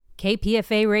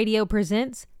KPFA Radio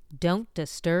presents Don't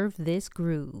Disturb This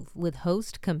Groove with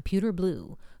Host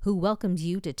Computrblu, who welcomes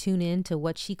you to tune in to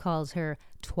what she calls her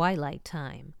twilight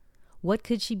time. What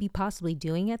could she be possibly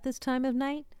doing at this time of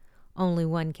night? Only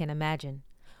one can imagine.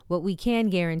 What we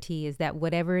can guarantee is that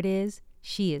whatever it is,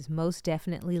 she is most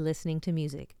definitely listening to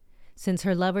music. Since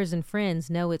her lovers and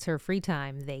friends know it's her free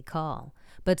time, they call.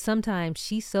 But sometimes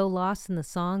she's so lost in the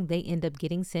song they end up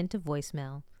getting sent to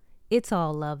voicemail. It's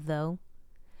all love, though.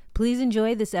 Please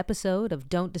enjoy this episode of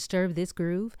Don't Disturb This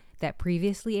Groove that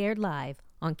previously aired live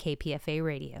on KPFA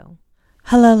Radio.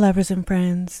 Hello, lovers and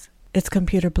friends. It's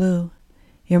Computrblu,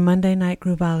 your Monday night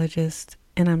groovologist,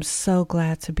 and I'm so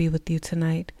glad to be with you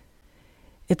tonight.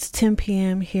 It's 10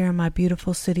 p.m. here in my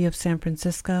beautiful city of San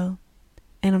Francisco,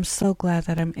 and I'm so glad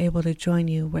that I'm able to join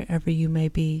you wherever you may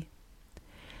be.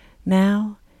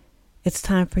 Now, it's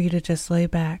time for you to just lay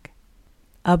back.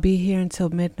 I'll be here until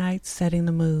midnight setting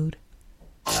the mood.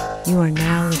 You are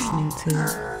now listening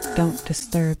to Don't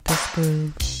Disturb This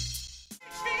Groove.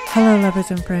 Hello,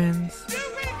 lovers and friends.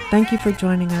 Thank you for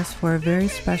joining us for a very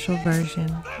special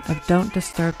version of Don't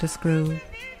Disturb This Groove.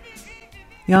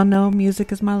 Y'all know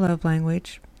music is my love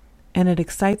language, and it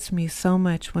excites me so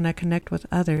much when I connect with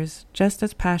others just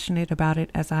as passionate about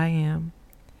it as I am.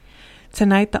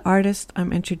 Tonight, the artist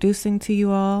I'm introducing to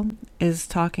you all is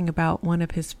talking about one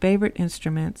of his favorite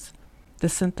instruments, the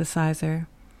synthesizer.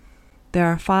 There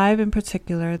are 5 in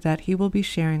particular that he will be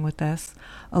sharing with us,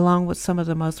 along with some of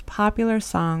the most popular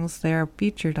songs they are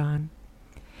featured on.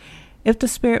 If the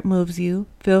spirit moves you,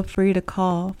 feel free to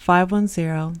call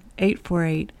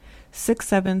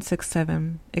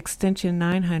 510-848-6767, extension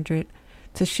 900,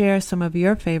 to share some of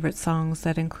your favorite songs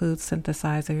that include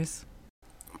synthesizers.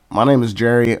 My name is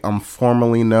Jerry. I'm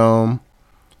formerly known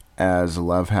as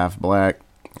Love Half Black.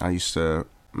 I used to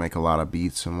make a lot of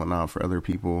beats and whatnot for other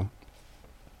people.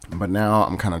 But now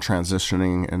I'm kind of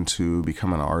transitioning into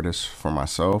becoming an artist for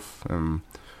myself and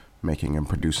making and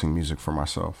producing music for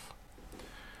myself.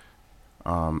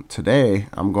 Today,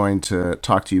 I'm going to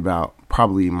talk to you about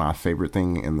probably my favorite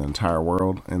thing in the entire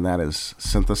world, and that is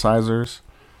synthesizers.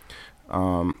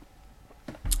 I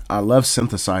love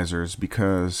synthesizers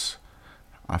because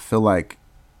I feel like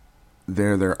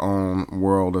they're their own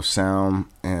world of sound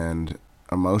and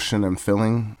emotion and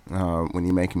feeling when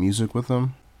you make music with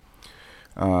them.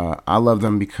 I love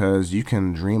them because you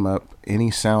can dream up any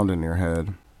sound in your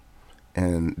head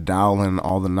and dial in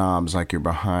all the knobs like you're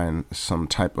behind some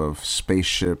type of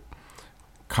spaceship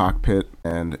cockpit.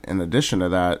 And in addition to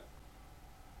that,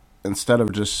 instead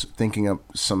of just thinking up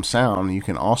some sound, you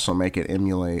can also make it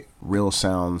emulate real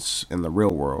sounds in the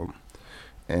real world.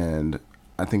 And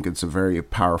I think it's a very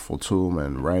powerful tool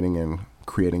in writing and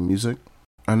creating music.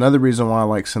 Another reason why I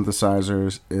like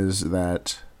synthesizers is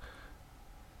that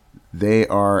they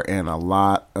are in a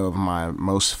lot of my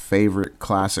most favorite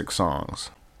classic songs.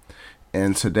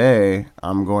 And today,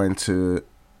 I'm going to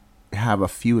have a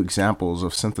few examples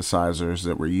of synthesizers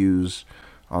that were used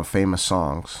on famous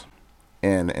songs,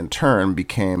 and in turn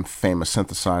became famous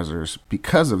synthesizers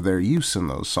because of their use in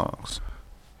those songs.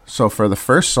 So for the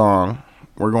first song,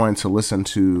 we're going to listen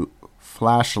to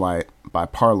Flashlight by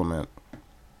Parliament.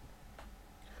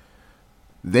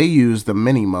 They used the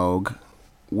Mini Moog,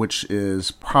 which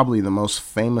is probably the most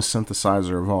famous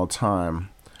synthesizer of all time,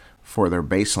 for their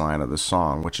bass line of the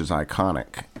song, which is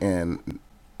iconic. And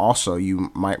also,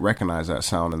 you might recognize that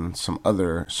sound in some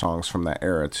other songs from that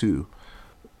era, too.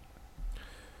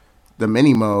 The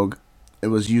Mini Moog, it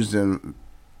was used in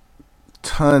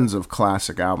tons of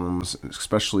classic albums,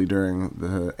 especially during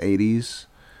the 80s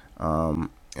and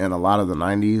a lot of the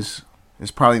 90s.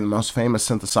 It's probably the most famous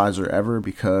synthesizer ever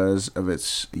because of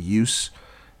its use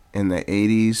in the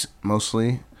 80s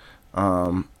mostly.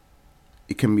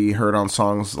 It can be heard on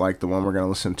songs like the one we're going to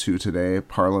listen to today,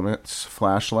 Parliament's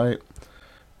Flashlight.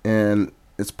 And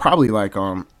it's probably like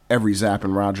on every Zapp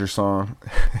and Roger song.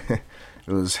 It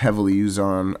was heavily used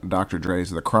on Dr. Dre's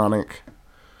The Chronic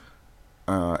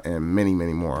and many,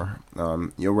 many more.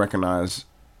 You'll recognize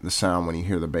the sound when you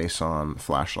hear the bass on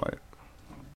Flashlight.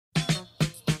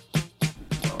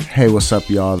 Hey, what's up,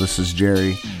 y'all? This is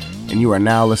Jerry, and you are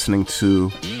now listening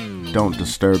to Don't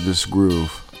Disturb This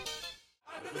Groove.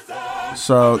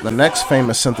 So the next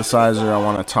famous synthesizer I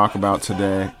want to talk about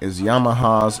today is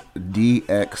Yamaha's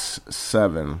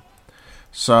DX7.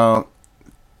 So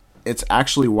it's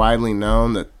actually widely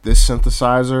known that this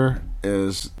synthesizer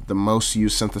is the most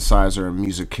used synthesizer in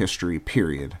music history,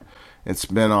 period. It's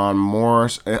been on more,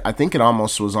 I think it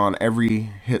almost was on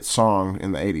every hit song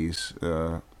in the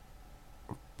 80s,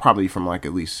 probably from like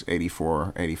at least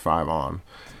 84, 85 on.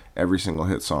 every single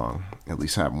hit song at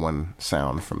least have one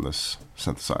sound from this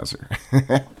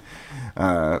synthesizer.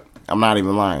 I'm not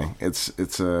even lying.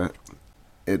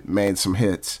 It made some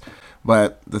hits.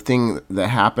 But the thing that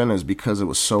happened is because it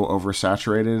was so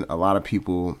oversaturated, a lot of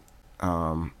people,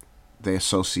 they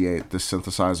associate this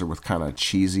synthesizer with kind of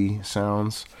cheesy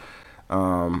sounds.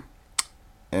 And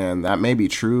that may be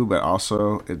true, but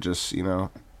also it just,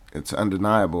 it's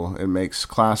undeniable. It makes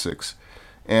classics.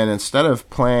 And instead of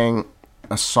playing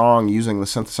a song using the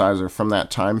synthesizer from that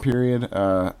time period,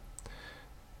 I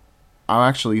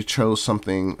actually chose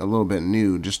something a little bit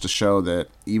new just to show that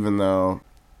even though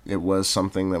it was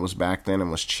something that was back then and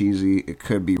was cheesy, it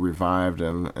could be revived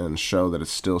and show that it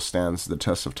still stands the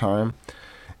test of time.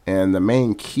 And the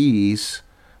main keys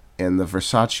in the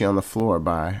Versace on the Floor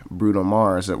by Bruno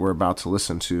Mars that we're about to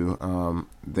listen to,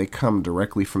 they come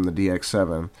directly from the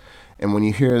DX7. And when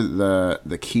you hear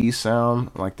the key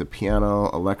sound, like the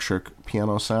electric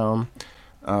piano sound,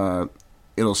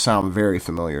 it'll sound very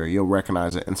familiar. You'll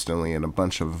recognize it instantly in a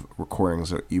bunch of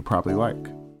recordings that you probably like.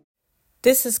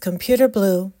 This is Computer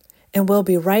Blue, and we'll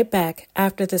be right back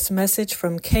after this message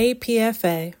from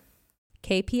KPFA.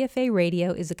 KPFA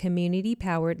Radio is a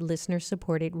community-powered,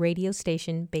 listener-supported radio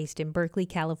station based in Berkeley,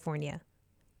 California.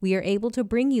 We are able to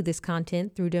bring you this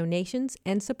content through donations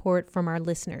and support from our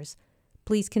listeners.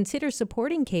 Please consider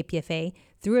supporting KPFA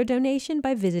through a donation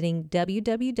by visiting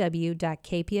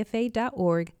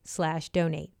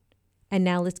www.kpfa.org/donate. And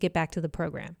now let's get back to the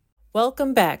program.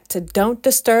 Welcome back to Don't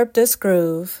Disturb This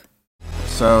Groove.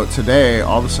 So today,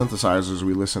 all the synthesizers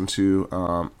we listen to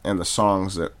and the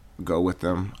songs that go with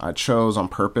them, I chose on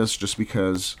purpose just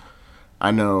because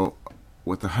I know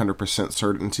with 100%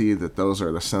 certainty that those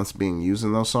are the synths being used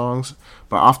in those songs.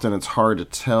 But often it's hard to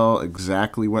tell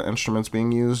exactly what instrument's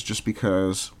being used just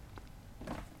because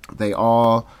they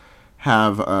all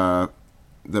have the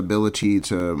ability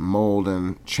to mold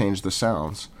and change the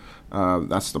sounds.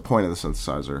 That's the point of the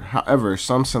synthesizer. However,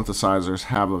 some synthesizers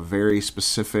have a very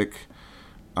specific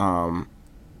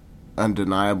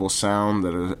undeniable sound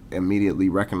that is immediately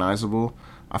recognizable.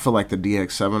 I feel like the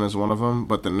DX7 is one of them,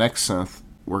 but the next synth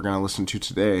we're going to listen to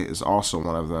today is also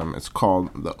one of them. It's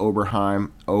called the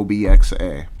Oberheim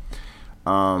OBXA.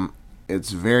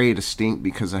 It's very distinct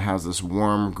because it has this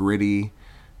warm, gritty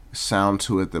sound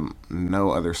to it that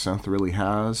no other synth really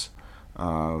has.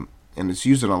 And it's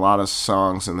used in a lot of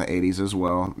songs in the 80s as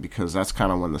well, because that's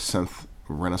kind of when the synth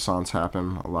renaissance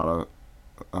happened. A lot of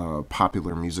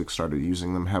popular music started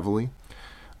using them heavily.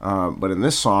 But in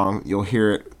this song, you'll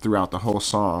hear it throughout the whole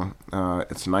song.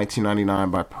 It's 1999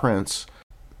 by Prince.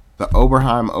 The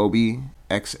Oberheim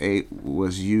OBX8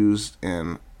 was used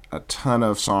in a ton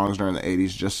of songs during the 80s,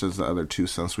 just as the other two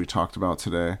synths we talked about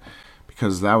today,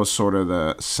 because that was sort of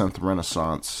the synth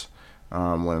renaissance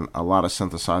when a lot of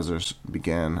synthesizers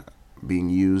began being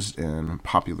used in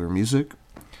popular music.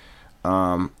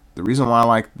 The reason why I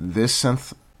like this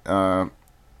synth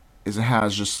is it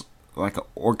has just like an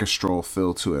orchestral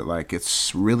feel to it. Like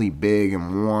it's really big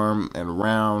and warm and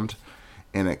round,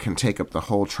 and it can take up the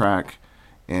whole track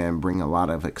and bring a lot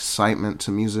of excitement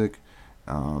to music.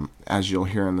 As you'll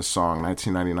hear in the song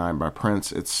 1999 by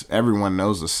Prince, everyone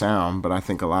knows the sound, but I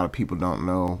think a lot of people don't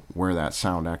know where that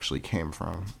sound actually came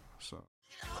from. So,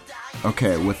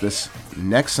 okay, with this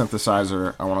next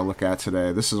synthesizer I want to look at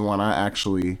today, this is one I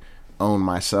actually own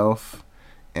myself,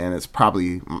 and it's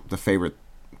probably the favorite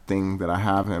thing that I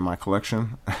have in my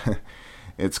collection.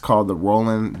 It's called the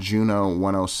Roland Juno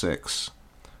 106.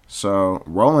 So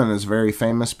Roland is very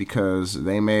famous because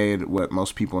they made what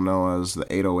most people know as the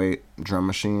 808 drum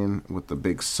machine with the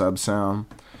big sub sound.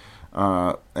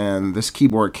 And this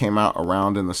keyboard came out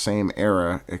around in the same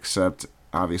era, except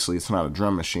obviously it's not a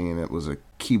drum machine, it was a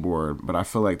keyboard. But I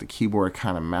feel like the keyboard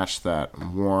kind of matched that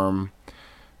warm,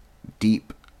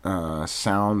 deep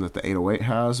sound that the 808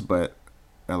 has, but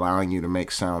allowing you to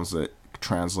make sounds that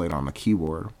translate on the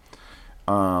keyboard.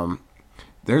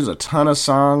 There's a ton of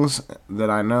songs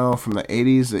that I know from the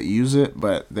 80s that use it,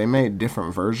 but they made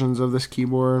different versions of this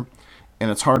keyboard, and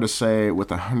it's hard to say with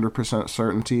 100%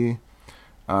 certainty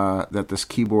that this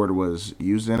keyboard was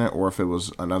used in it, or if it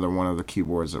was another one of the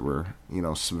keyboards that were,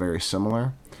 very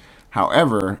similar.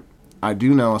 However, I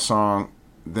do know a song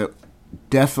that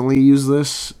definitely used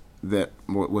this that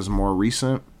was more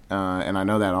recent, and I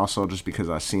know that also just because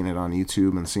I've seen it on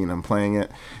YouTube and seen him playing it,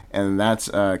 and that's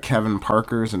Kevin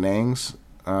Parker's Nangs,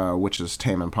 which is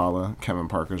Tame Impala. Kevin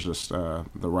Parker's just the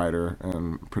writer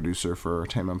and producer for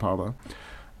Tame Impala.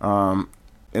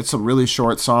 It's a really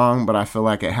short song, but I feel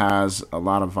like it has a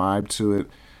lot of vibe to it,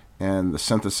 and the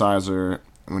synthesizer,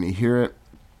 when you hear it,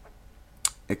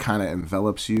 it kind of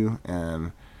envelops you,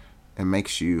 and it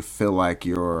makes you feel like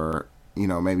you're,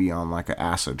 maybe on like an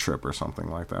acid trip or something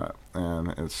like that. And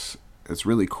it's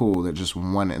really cool that just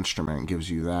one instrument gives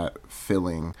you that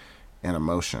feeling and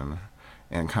emotion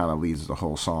and kind of leads the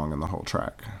whole song and the whole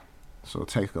track. So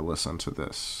take a listen to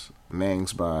this.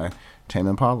 Nangs by Tame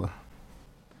Impala.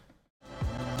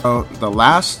 So the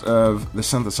last of the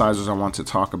synthesizers I want to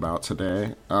talk about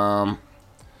today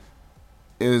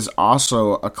is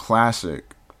also a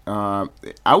classic.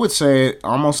 I would say it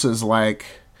almost is like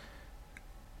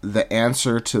the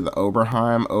answer to the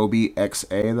Oberheim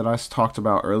OBXA that I talked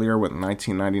about earlier with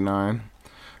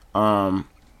 1999.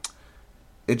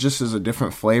 It just is a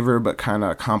different flavor, but kind of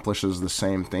accomplishes the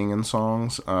same thing in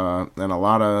songs. And a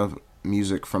lot of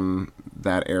music from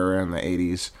that era in the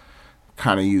 80s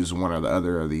kind of use one or the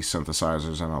other of these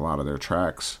synthesizers in a lot of their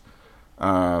tracks.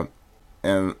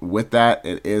 And with that,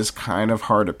 it is kind of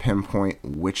hard to pinpoint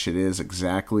which it is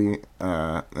exactly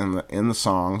in the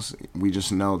songs. We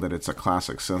just know that it's a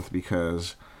classic synth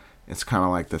because it's kind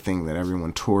of like the thing that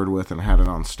everyone toured with and had it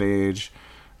on stage.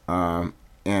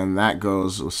 And that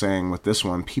goes with saying with this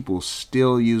one, people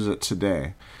still use it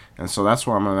today. And so that's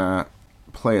why I'm going to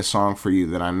play a song for you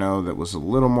that I know that was a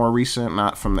little more recent,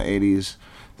 not from the 80s,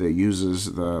 that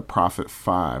uses the Prophet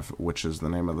 5, which is the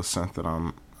name of the synth that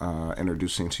I'm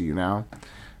introducing to you now.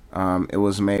 It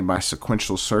was made by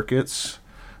Sequential Circuits,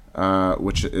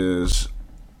 which is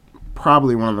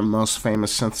probably one of the most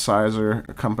famous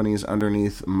synthesizer companies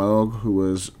underneath Moog, who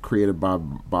was created by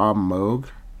Bob Moog.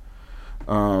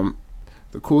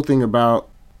 The cool thing about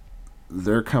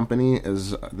their company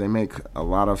is they make a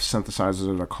lot of synthesizers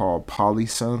that are called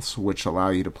polysynths, which allow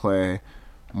you to play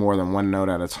more than one note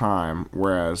at a time,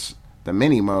 whereas the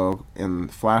Mini Moog in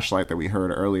Flashlight that we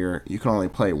heard earlier, you can only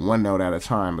play one note at a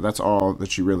time, but that's all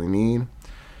that you really need,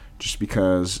 just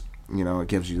because, it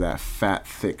gives you that fat,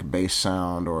 thick bass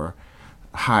sound or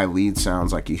high lead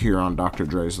sounds like you hear on Dr.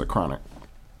 Dre's The Chronic.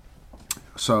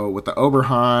 So with the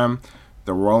Oberheim,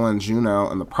 the Roland Juno,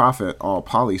 and the Prophet, all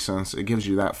polysynths, it gives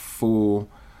you that full,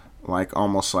 like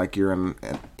almost like you're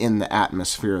in the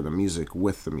atmosphere of the music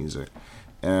with the music.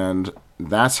 And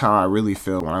that's how I really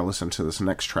feel when I listen to this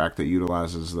next track that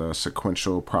utilizes the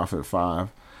Sequential Prophet 5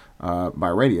 by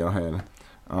Radiohead.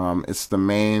 It's the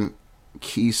main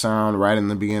key sound right in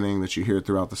the beginning that you hear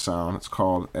throughout the sound. It's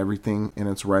called Everything in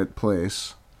Its Right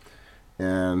Place.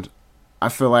 And I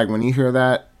feel like when you hear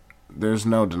that, there's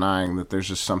no denying that there's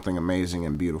just something amazing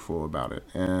and beautiful about it.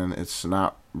 And it's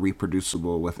not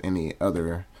reproducible with any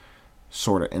other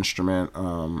sort of instrument.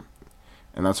 And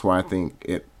that's why I think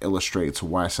it illustrates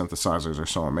why synthesizers are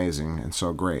so amazing and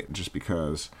so great, just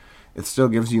because it still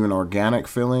gives you an organic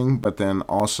feeling, but then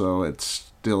also it's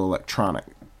still electronic.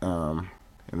 And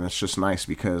it's just nice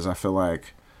because I feel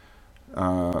like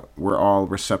we're all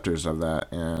receptors of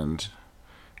that, and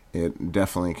it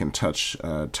definitely can touch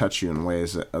you in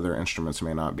ways that other instruments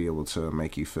may not be able to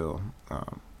make you feel.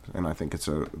 And I think it's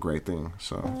a great thing.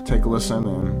 So take a listen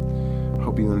and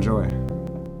hope you enjoy.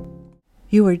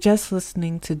 You were just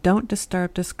listening to Don't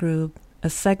Disturb This Groove, a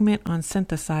segment on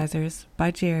synthesizers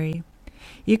by Jerry.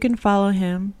 You can follow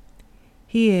him.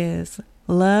 He is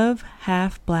Love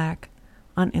Half Black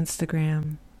on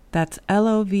Instagram. That's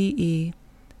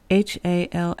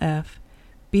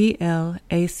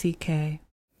LOVEHALFBLACK.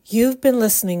 You've been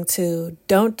listening to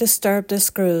Don't Disturb This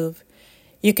Groove.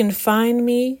 You can find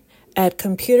me at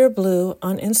Computrblu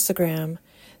on Instagram.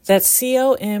 That's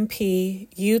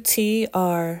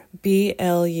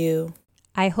COMPUTRBLU.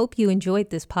 I hope you enjoyed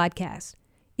this podcast.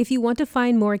 If you want to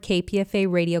find more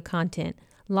KPFA radio content,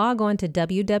 log on to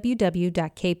www.kpfa.org.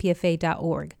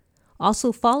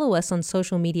 Also follow us on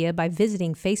social media by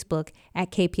visiting Facebook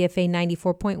at KPFA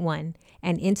 94.1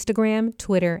 and Instagram,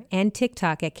 Twitter, and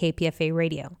TikTok at KPFA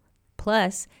Radio.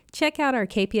 Plus, check out our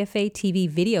KPFA TV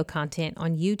video content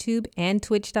on YouTube and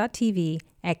twitch.tv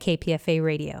at KPFA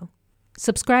Radio.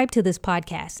 Subscribe to this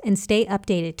podcast and stay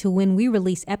updated to when we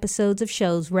release episodes of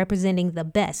shows representing the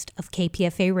best of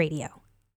KPFA Radio.